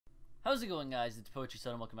How's it going, guys? It's Poetry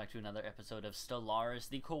Son, and welcome back to another episode of Stellaris,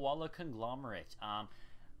 the Koala Conglomerate.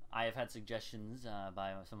 I have had suggestions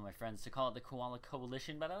by some of my friends to call it the Koala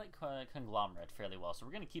Coalition, but I like Conglomerate fairly well, so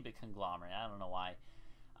we're going to keep it Conglomerate. I don't know why.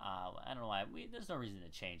 There's no reason to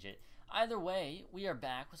change it. Either way, we are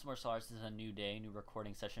back with some more Stellaris. This is a new day, new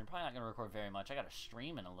recording session. Probably not going to record very much. I got to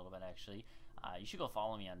stream in a little bit, actually. You should go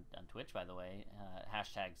follow me on Twitch, by the way.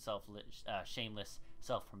 Hashtag shameless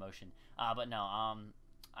self-promotion. But no,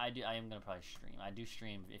 I am gonna probably stream. I do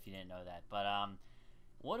stream if you didn't know that. But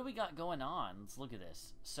what do we got going on? Let's look at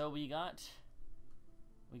this. So we got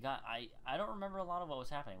I don't remember a lot of what was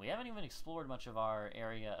happening. We haven't even explored much of our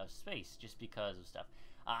area of space just because of stuff.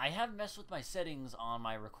 I have messed with my settings on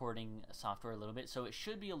my recording software a little bit, so it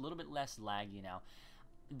should be a little bit less laggy now.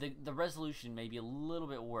 The resolution may be a little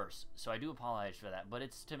bit worse, so I do apologize for that, but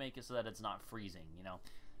it's to make it so that it's not freezing, you know.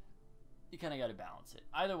 You kind of got to balance it.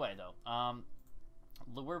 Either way, though,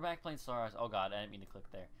 we're back playing Stellaris. Oh god, I didn't mean to click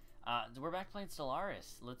there. We're back playing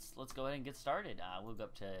Stellaris. Let's go ahead and get started. We'll go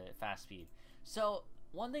up to fast speed. So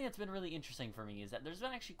one thing that's been really interesting for me is that there's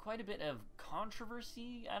been actually quite a bit of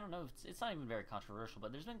controversy. I don't know, it's not even very controversial,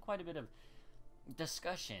 but there's been quite a bit of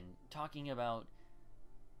discussion talking about,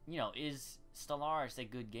 you know, is Stellaris a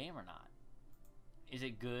good game or not? Is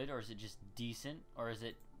it good, or is it just decent, or is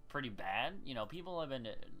it pretty bad? You know, people have been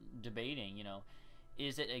debating, you know,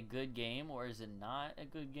 is it a good game or is it not a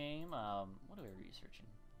good game? What are we researching?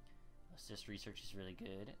 Assist research is really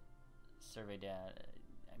good. Survey data,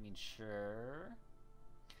 I mean, sure.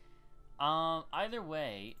 Either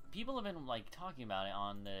way, people have been like talking about it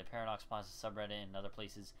on the Paradox Plaza subreddit and other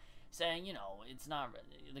places, saying, you know, it's not,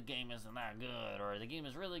 the game isn't that good, or the game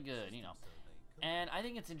is really good, you know. And I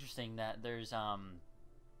think it's interesting that there's Materialists,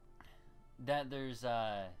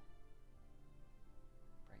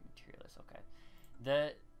 okay.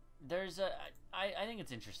 I think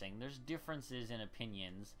it's interesting. There's differences in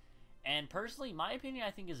opinions, and personally, my opinion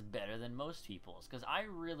I think is better than most people's, because I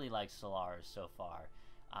really like Stellaris so far.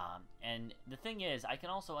 And the thing is, I can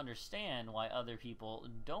also understand why other people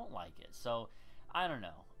don't like it. So I don't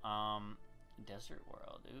know. Desert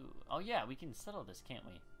world. Ooh. Oh yeah, we can settle this, can't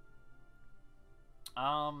we?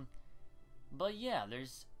 But yeah,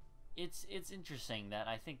 it's interesting that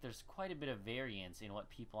I think there's quite a bit of variance in what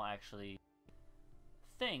people actually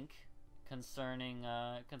think concerning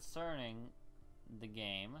the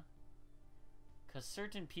game, because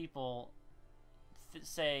certain people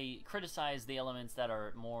criticize the elements that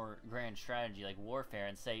are more grand strategy, like warfare,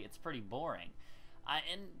 and say it's pretty boring.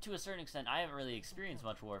 And to a certain extent, I haven't really experienced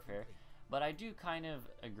much warfare, but I do kind of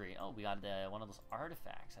agree. Oh, we got one of those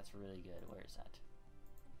artifacts. That's really good. Where is that?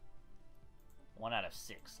 1 out of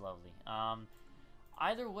 6. Lovely.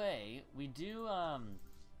 Either way, we do.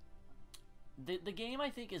 The game,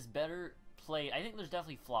 I think, is better played. I think there's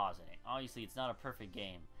definitely flaws in it. Obviously, it's not a perfect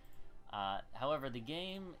game. However, the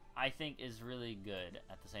game, I think, is really good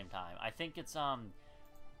at the same time. I think it's I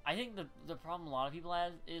think the problem a lot of people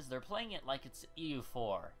have is they're playing it like it's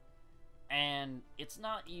EU4, and it's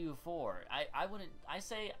not EU4. I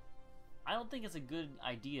don't think it's a good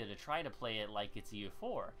idea to try to play it like it's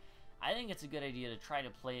EU4. I think it's a good idea to try to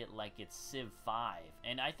play it like it's Civ 5,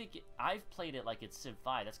 and I think I've played it like it's Civ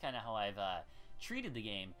 5. That's kind of how I've treated the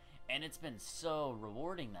game, and it's been so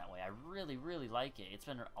rewarding that way. I really, really like it. It's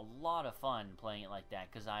been a lot of fun playing it like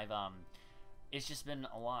that, because it's just been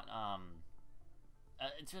a lot,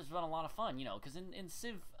 it's just been a lot of fun, you know, because in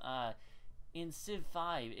Civ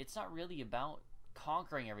 5, it's not really about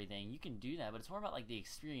conquering everything. You can do that, but it's more about like the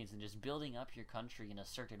experience and just building up your country in a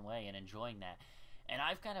certain way and enjoying that. And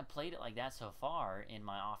I've kind of played it like that so far in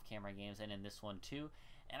my off-camera games and in this one too,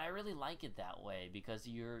 and I really like it that way, because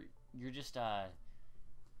you're just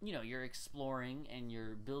you know, you're exploring and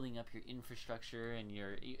you're building up your infrastructure, and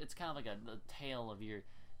it's kind of like the tale of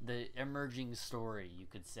the emerging story, you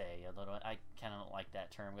could say. Although I kind of don't like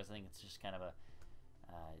that term, because I think it's just kind of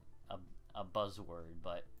a buzzword.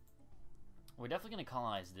 But we're definitely going to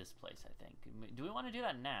colonize this place, I think. Do we want to do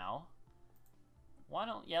that now? Why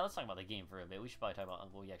don't... Yeah, let's talk about the game for a bit. We should probably talk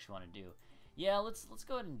about what we actually want to do. Yeah, let's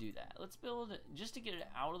go ahead and do that. Let's build, just to get it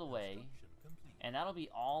out of the way, and that'll be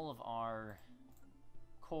all of our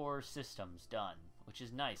core systems done, which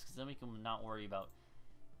is nice, because then we can not worry about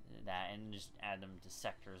that and just add them to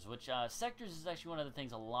sectors, which sectors is actually one of the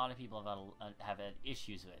things a lot of people have had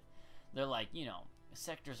issues with. They're like, you know,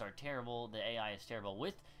 sectors are terrible, the AI is terrible,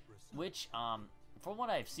 which from what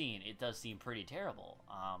I've seen, it does seem pretty terrible.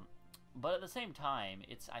 But at the same time,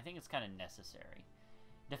 I think it's kind of necessary.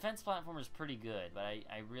 Defense platform is pretty good, but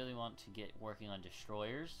I really want to get working on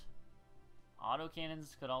destroyers.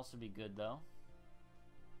 Autocannons could also be good, though.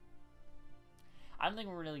 I don't think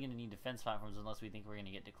we're really going to need defense platforms unless we think we're going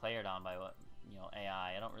to get declared on by what, you know,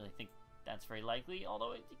 AI. I don't really think that's very likely,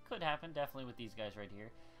 although it could happen definitely with these guys right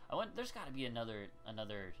here. There's got to be another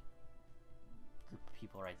group of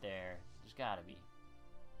people right there. There's got to be.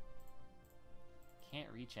 Can't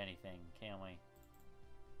reach anything, can we?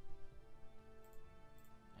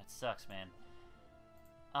 That sucks, man.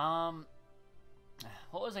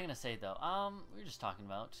 What was I gonna say though? We were just talking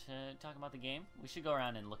about the game. We should go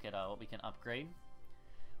around and look at what we can upgrade.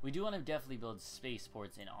 We do want to definitely build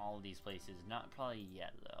spaceports in all of these places. Not probably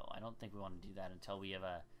yet though. I don't think we want to do that until we have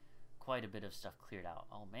quite a bit of stuff cleared out.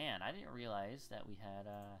 Oh man, I didn't realize that we had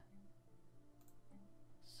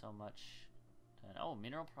so much. Oh,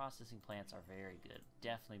 mineral processing plants are very good.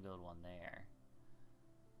 Definitely build one there.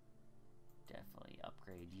 Definitely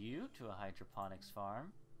upgrade you to a hydroponics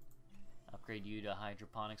farm. Upgrade you to a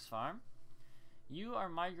hydroponics farm. You are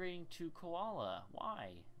migrating to Koala.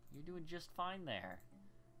 Why? You're doing just fine there.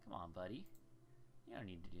 Come on, buddy. You don't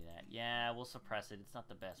need to do that. Yeah, we'll suppress it. It's not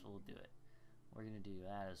the best, but we'll do it. We're going to do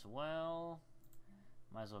that as well.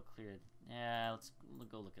 Might as well clear. Yeah, let's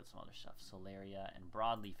go look at some other stuff. Solaria and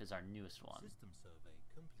Broadleaf is our newest one. System survey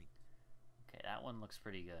complete. Okay, that one looks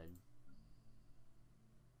pretty good.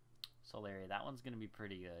 Solaria, that one's going to be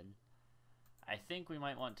pretty good. I think we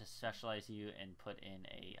might want to specialize you and put in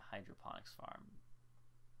a hydroponics farm.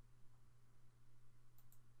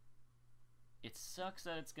 It sucks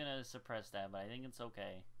that it's going to suppress that, but I think it's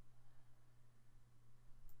okay.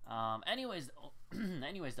 Anyways,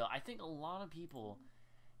 though, I think a lot of people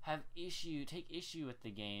take issue with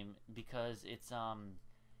the game because it's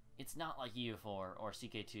not like EU4 or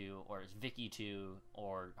CK2 or Vicky 2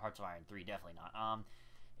 or Hearts of Iron 3, definitely not.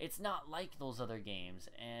 It's not like those other games,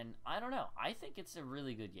 and I don't know. I think it's a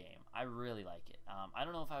really good game. I really like it. I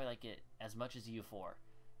don't know if I like it as much as EU4,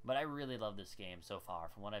 but I really love this game so far.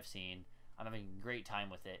 From what I've seen, I'm having a great time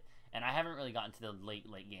with it, and I haven't really gotten to the late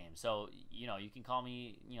game. So, you know, you can call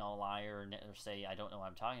me, you know, a liar or say I don't know what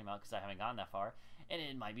I'm talking about because I haven't gotten that far, and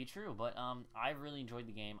it might be true, but I've really enjoyed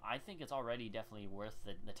the game. I think it's already definitely worth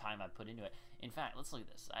the time I've put into it. In fact, let's look at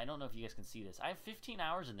this. I don't know if you guys can see this. I have 15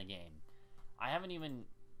 hours in the game. I haven't even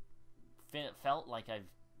felt like I've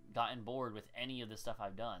gotten bored with any of the stuff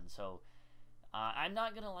I've done. So I'm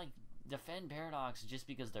not gonna like defend Paradox just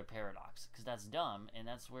because they're Paradox, because that's dumb, and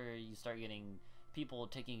that's where you start getting people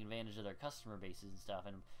taking advantage of their customer bases and stuff.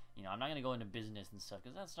 And you know, I'm not gonna go into business and stuff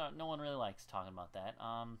because that's not, no one really likes talking about that.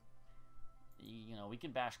 You know, we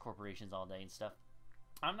can bash corporations all day and stuff.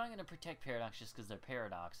 I'm not gonna protect Paradox just because they're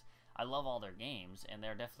Paradox. I love all their games, and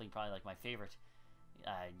they're definitely probably like my favorite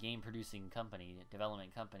game producing company,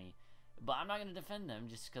 development company. But I'm not going to defend them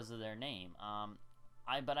just because of their name.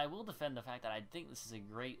 But I will defend the fact that I think this is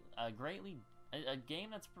a game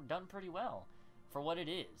that's done pretty well for what it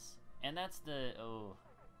is. And that's the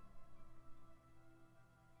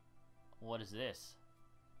what is this?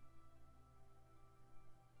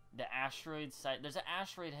 The asteroid site. There's an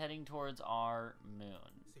asteroid heading towards our moon,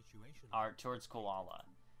 towards Koala,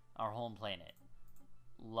 our home planet.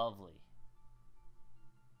 Lovely.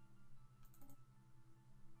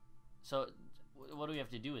 So, what do we have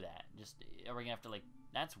to do with that? Just, are we gonna have to, like,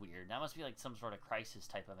 that's weird. That must be, like, some sort of crisis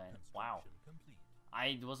type event. Wow. Complete.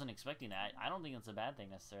 I wasn't expecting that. I don't think it's a bad thing,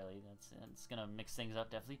 necessarily. It's gonna mix things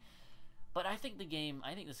up, definitely. But I think this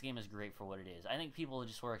game is great for what it is. I think people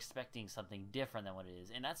just were expecting something different than what it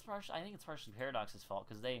is. And that's I think it's partially Paradox's fault,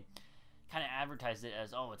 because they kind of advertised it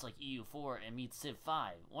as, oh, it's like EU4 and meets Civ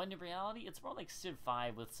 5. When in reality, it's more like Civ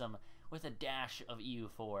 5 with a dash of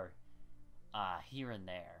EU4 here and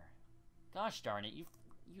there. Gosh darn it,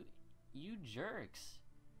 you jerks.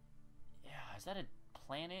 Yeah, is that a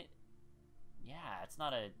planet? Yeah, it's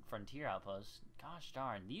not a frontier outpost. Gosh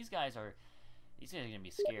darn, these guys are gonna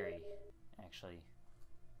be scary, actually.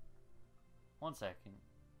 One second.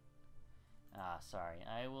 Sorry.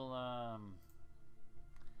 I will,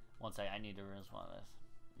 one second, I need to respond to this.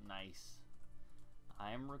 Nice.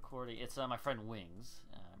 I am recording. It's my friend Wings.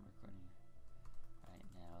 I'm recording right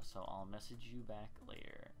now, so I'll message you back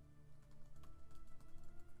later.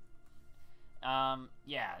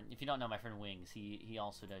 Yeah, if you don't know my friend Wings, he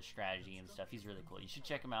also does strategy and stuff. He's really cool. You should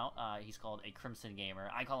check him out. He's called A Crimson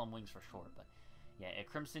Gamer. I call him Wings for short, but yeah, A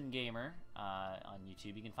Crimson Gamer on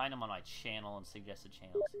YouTube. You can find him on my channel and suggested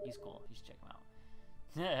channels. He's cool. You should check him out.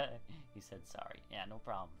 He said sorry. Yeah, no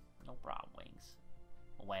problem. No problem, Wings.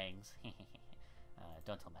 Wangs.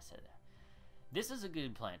 Don't tell him I said that. This is a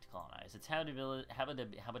good planet to colonize. Its habitability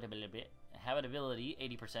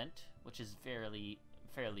 80%, which is fairly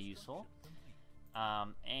useful.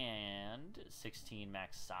 And 16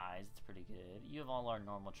 max size, it's pretty good. You have all our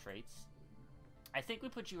normal traits. I think we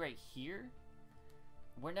put you right here.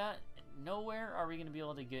 we're not, nowhere are we going to be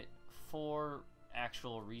able to get 4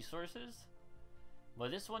 actual resources.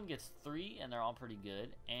 But this one gets 3, and they're all pretty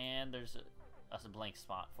good. And there's a blank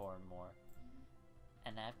spot for more.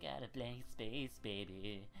 And I've got a blank space,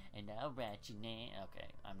 baby, and I'll write your name. Okay,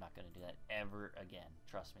 I'm not going to do that ever again.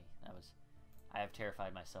 Trust me. I have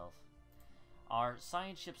terrified myself. Our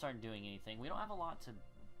science ships aren't doing anything. We don't have a lot to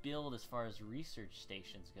build as far as research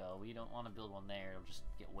stations go. We don't want to build one there. It'll just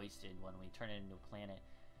get wasted when we turn it into a planet.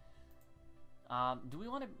 Do we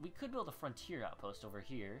want to... We could build a frontier outpost over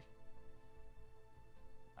here.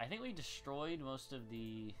 I think we destroyed most of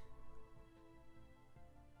the...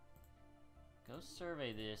 Go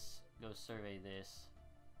survey this. Go survey this.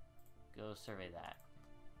 Go survey that.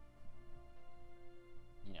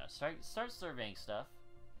 You know, start surveying stuff.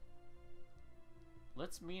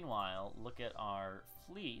 Let's meanwhile look at our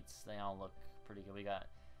fleets. They all look pretty good. We got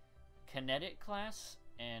Kinetic class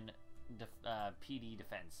and PD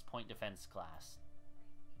defense, point defense class.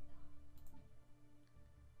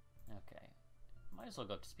 Okay, might as well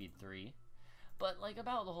go up to speed 3. But like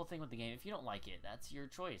about the whole thing with the game, if you don't like it, that's your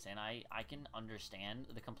choice, and I can understand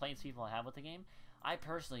the complaints people have with the game. I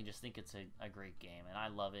personally just think it's a great game, and I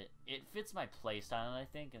love it. It fits my playstyle, I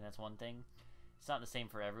think, and that's one thing. It's not the same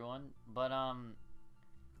for everyone, but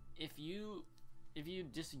if you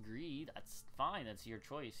disagree, that's fine. That's your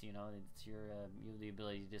choice. You know, it's your you have the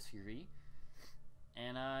ability to disagree.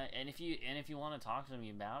 And if you want to talk to me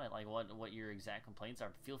about it, like what your exact complaints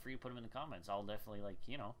are, feel free to put them in the comments. I'll definitely, like,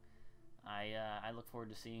 you know, I look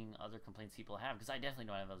forward to seeing other complaints people have, because I definitely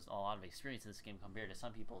don't have a lot of experience in this game compared to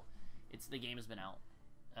some people. The game has been out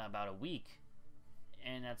about a week,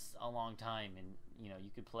 and that's a long time. And you know,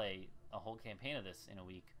 you could play a whole campaign of this in a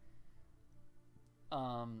week.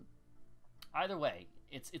 Either way,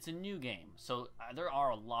 it's a new game, so there are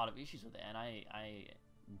a lot of issues with it, and I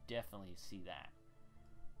definitely see that.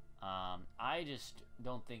 I just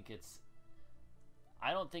don't think it's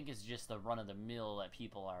just the run-of-the-mill that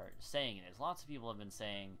people are saying it is. Lots of people have been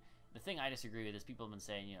saying, the thing I disagree with is people have been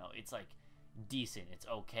saying, you know, it's like decent, it's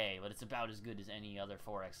okay, but it's about as good as any other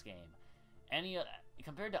 4X game.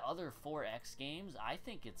 Compared to other 4X games, I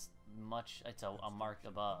think it's a mark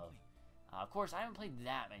above. Of course, I haven't played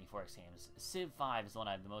that many 4X games. Civ 5 is the one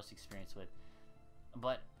I have the most experience with.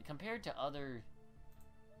 But compared to other...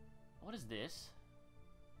 What is this?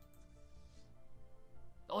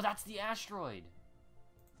 Oh, that's the asteroid!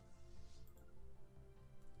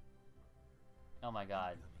 Oh my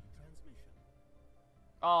god.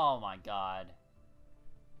 Oh my god.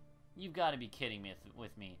 You've got to be kidding me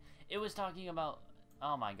with me. It was talking about...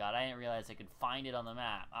 Oh my god, I didn't realize I could find it on the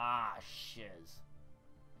map. Ah, shiz.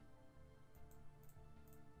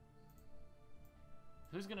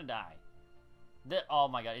 Who's gonna die? Oh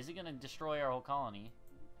my god, is it gonna destroy our whole colony?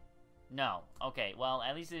 No. Okay, well,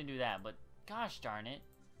 at least it didn't do that, but gosh darn it.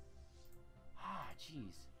 Ah,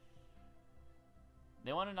 jeez.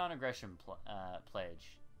 They want a non-aggression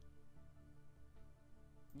pledge.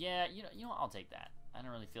 Yeah, you know what, I'll take that. I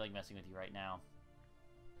don't really feel like messing with you right now.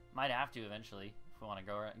 Might have to eventually, if we want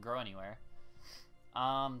to grow anywhere.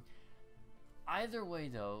 Either way,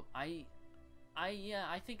 though, I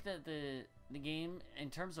think that the game, in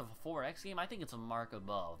terms of a 4X game, I think it's a mark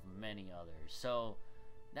above many others. So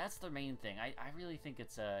that's the main thing. I really think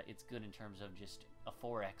it's good in terms of just a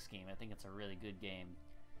 4X game. I think it's a really good game.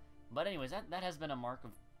 But anyways, that has been a mark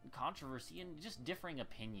of controversy and just differing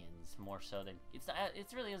opinions, more so than it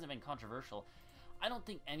really hasn't been controversial. I don't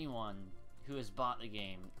think anyone who has bought the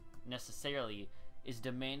game necessarily is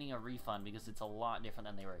demanding a refund because it's a lot different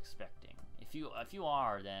than they were expecting. If you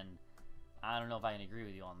are, then I don't know if I can agree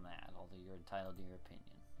with you on that, although you're entitled to your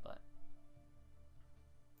opinion. But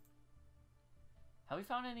have we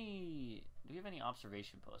found any... Do we have any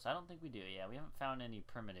observation posts? I don't think we do. Yeah, we haven't found any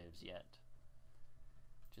primitives yet,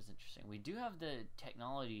 which is interesting. We do have the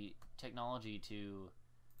technology to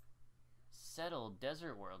settle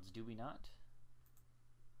desert worlds, do we not?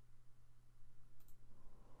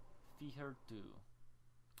 Fihertu.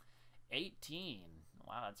 18.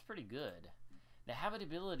 Wow, that's pretty good. The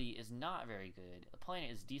habitability is not very good. The planet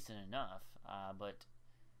is decent enough, but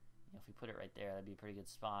you know, if we put it right there, that'd be a pretty good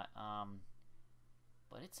spot.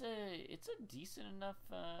 But it's a decent enough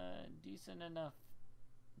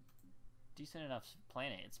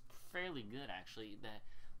planet. It's fairly good, actually. The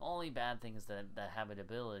only bad thing is that the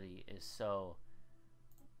habitability is so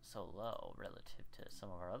low relative to some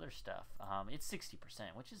of our other stuff. It's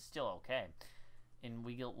 60%, which is still okay, and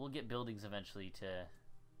we'll get buildings eventually to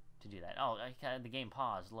do that. Oh, the game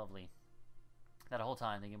paused. Lovely. That whole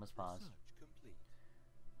time the game was paused.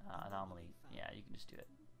 Anomaly. Yeah, you can just do it.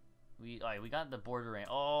 we got the border range.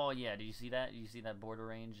 Oh yeah, did you see that? Did you see that border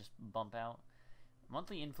range just bump out?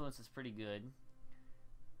 Monthly influence is pretty good.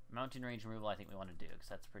 Mountain range removal I think we want to do because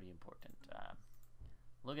that's pretty important.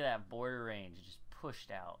 Look at that border range, it just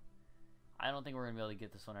pushed out. I don't think we're gonna be able to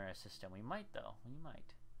get this one in our system. We might though. We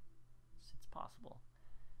might. It's possible.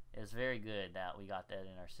 It's very good that we got that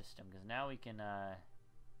in our system because now we can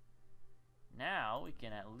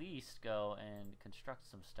at least go and construct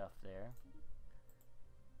some stuff there.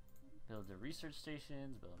 Build the research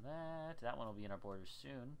stations, build that. That one will be in our borders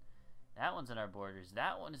soon. That one's in our borders.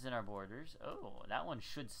 That one is in our borders. Oh, that one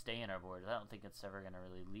should stay in our borders. I don't think it's ever going to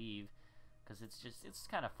really leave because it's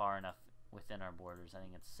kind of far enough within our borders. I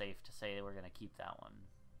think it's safe to say that we're going to keep that one.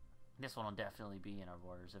 This one will definitely be in our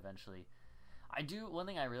borders eventually. One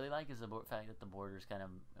thing I really like is the fact that the borders kind of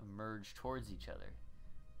merge towards each other.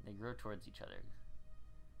 They grow towards each other.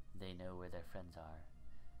 They know where their friends are.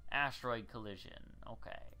 Asteroid collision.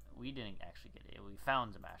 Okay. We didn't actually get it. We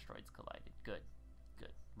found some asteroids collided. Good.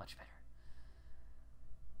 Good. Much better.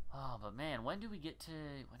 Oh, but man, when do we get to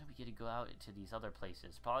go out to these other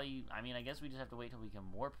places? Probably, I mean, I guess we just have to wait till we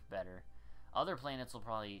can warp better. Other planets will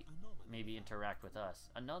probably maybe interact with us.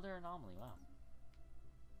 Another anomaly, wow.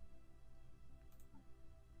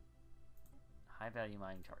 High value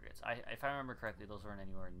mining targets. If I remember correctly, those weren't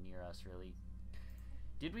anywhere near us, really.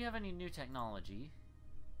 Did we have any new technology?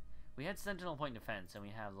 We had Sentinel Point Defense, and we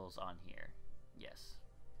have those on here. Yes.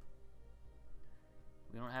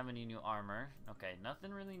 We don't have any new armor. Okay,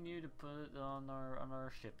 nothing really new to put on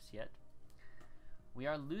our ships yet. We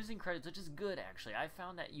are losing credits, which is good, actually. I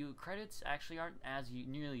found that credits actually aren't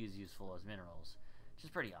nearly as useful as minerals, which is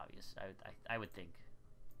pretty obvious, I would think.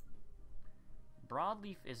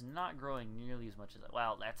 Broadleaf is not growing nearly as much as...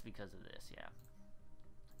 Well, that's because of this, yeah.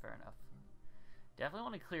 Fair enough. Definitely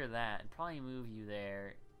want to clear that and probably move you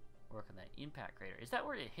there. Work on that impact crater. Is that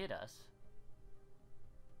where it hit us?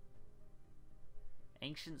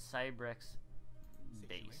 Ancient Cybrex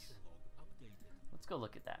base. Let's go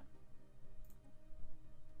look at that.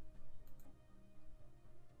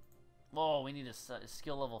 Whoa, we need a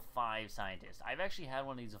skill level 5 scientist. I've actually had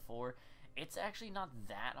one of these before. It's actually not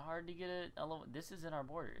that hard to get a level. This is in our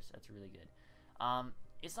borders. That's really good.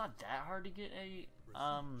 It's not that hard to get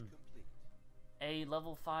a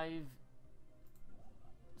level 5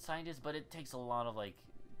 scientist, but it takes a lot of like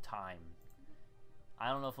time. I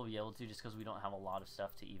don't know if we'll be able to just because we don't have a lot of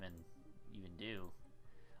stuff to even do.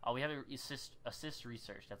 Oh, we have a assist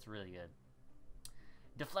research. That's really good.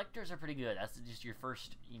 Deflectors are pretty good. That's just your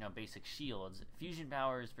first, basic shields. Fusion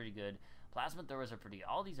power is pretty good. Plasma throwers are pretty good.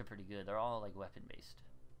 All these are pretty good. They're all like weapon based.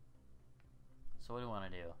 So what do we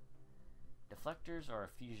want to do? Deflectors or a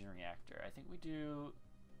fusion reactor? I think we do.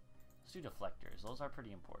 Let's do deflectors. Those are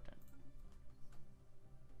pretty important.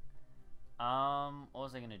 What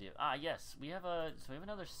was I gonna do? Ah, yes, we have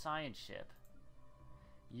another science ship.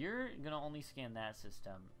 You're gonna only scan that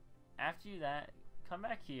system. After you do that, come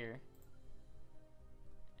back here,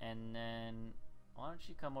 and then why don't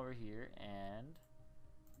you come over here and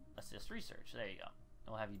assist research? There you go.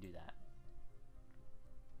 We'll have you do that.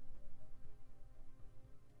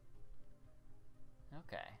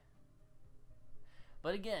 Okay.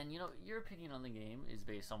 But again, your opinion on the game is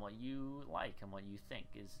based on what you like and what you think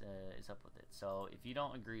is up with it. So if you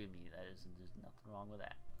don't agree with me, there's nothing wrong with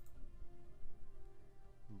that.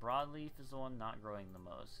 Broadleaf is the one not growing the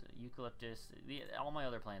most. Eucalyptus, all my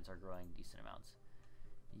other plants are growing decent amounts.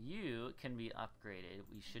 You can be upgraded.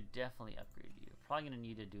 We should definitely upgrade you. Probably going to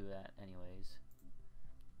need to do that anyways.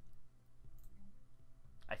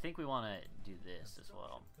 I think we want to do this as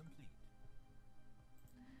well.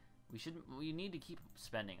 We need to keep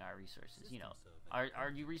spending our resources.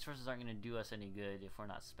 Our resources aren't going to do us any good if we're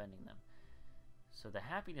not spending them. So the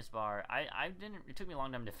happiness bar, it took me a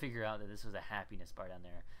long time to figure out that this was a happiness bar down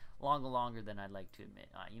there. Longer than I'd like to admit.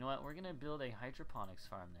 You know what? We're going to build a hydroponics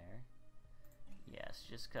farm there. Yes,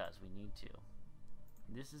 just cause we need to.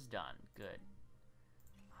 This is done. Good.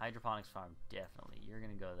 Hydroponics farm, definitely. You're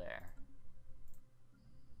going to go there.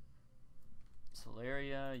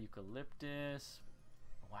 Solaria, eucalyptus.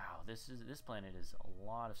 Wow, this planet is a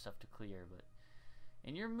lot of stuff to clear,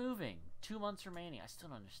 and you're moving. 2 months remaining. I still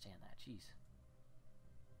don't understand that. Jeez.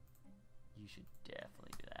 You should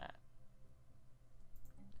definitely do that.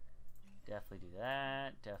 Definitely do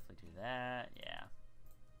that. Definitely do that. Yeah.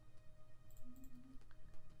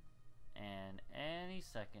 And any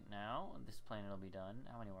second now, this planet will be done.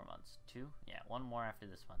 How many more months? 2? Yeah, 1 more after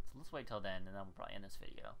this month. So let's wait till then, and then we'll probably end this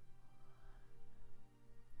video.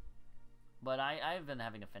 But I've been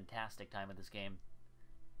having a fantastic time with this game.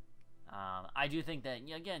 I do think that,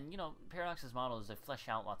 again, Paradox's model is to flesh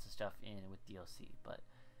out lots of stuff with DLC. But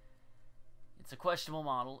It's a questionable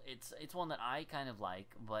model. It's one that I kind of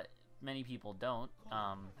like, but many people don't.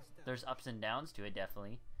 There's ups and downs to it,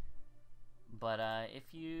 definitely. But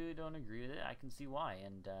if you don't agree with it, I can see why.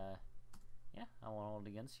 And yeah, I won't hold it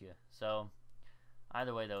against you. So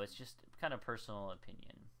either way, though, it's just kind of personal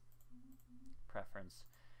opinion, preference.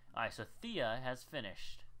 All right, so Thea has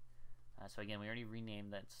finished. So again, we already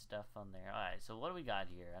renamed that stuff on there. All right, so what do we got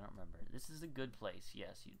here? I don't remember. This is a good place.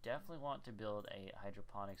 Yes, you definitely want to build a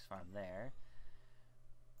hydroponics farm there.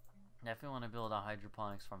 Definitely want to build a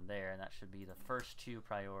hydroponics farm there, and that should be the first two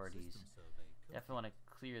priorities. Definitely want to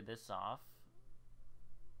clear this off.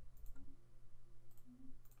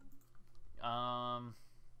 I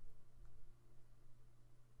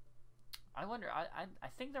wonder. I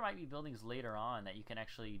think there might be buildings later on that you can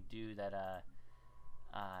actually do that.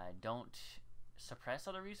 Don't suppress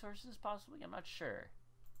other resources, possibly? I'm not sure.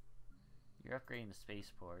 You're upgrading the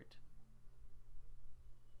spaceport.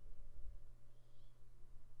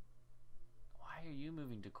 Why are you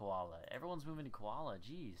moving to Koala? Everyone's moving to Koala,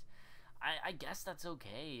 jeez. I guess that's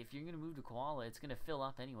okay. If you're going to move to Koala, it's going to fill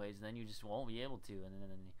up anyways, and then you just won't be able to. And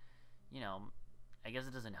then, you know, I guess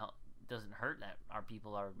it doesn't help. Doesn't hurt that our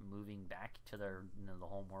people are moving back to their, you know, the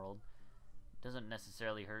home world. Doesn't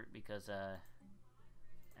necessarily hurt because,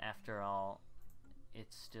 after all,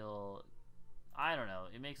 it's still, I don't know,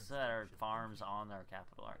 it makes that our farms on our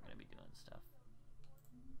capital aren't going to be doing stuff.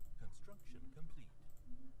 Construction complete.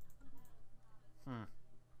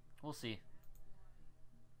 We'll see.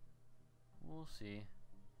 We'll see.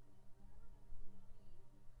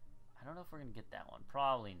 I don't know if we're going to get that one.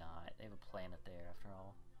 Probably not. They have a planet there after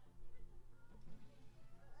all.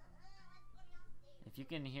 If you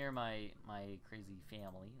can hear my crazy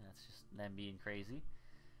family, that's just them being crazy.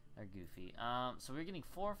 They're goofy. So we're getting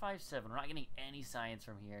 4, 5, 7. We're not getting any science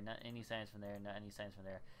from here. Not any science from there. Not any science from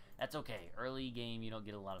there. That's okay. Early game, you don't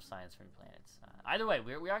get a lot of science from your planets. Either way,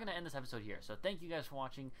 we are going to end this episode here. So thank you guys for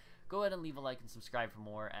watching. Go ahead and leave a like and subscribe for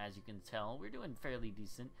more. As you can tell, we're doing fairly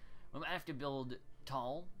decent. We might have to build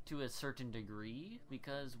tall to a certain degree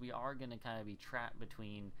because we are going to kind of be trapped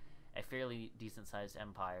between a fairly decent sized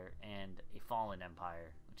empire and a fallen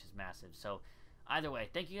empire, which is massive. So either way,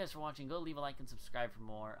 thank you guys for watching. Go leave a like and subscribe for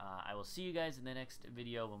more. I will see you guys in the next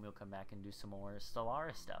video when we'll come back and do some more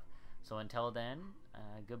Stellaris stuff. So until then,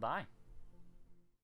 goodbye.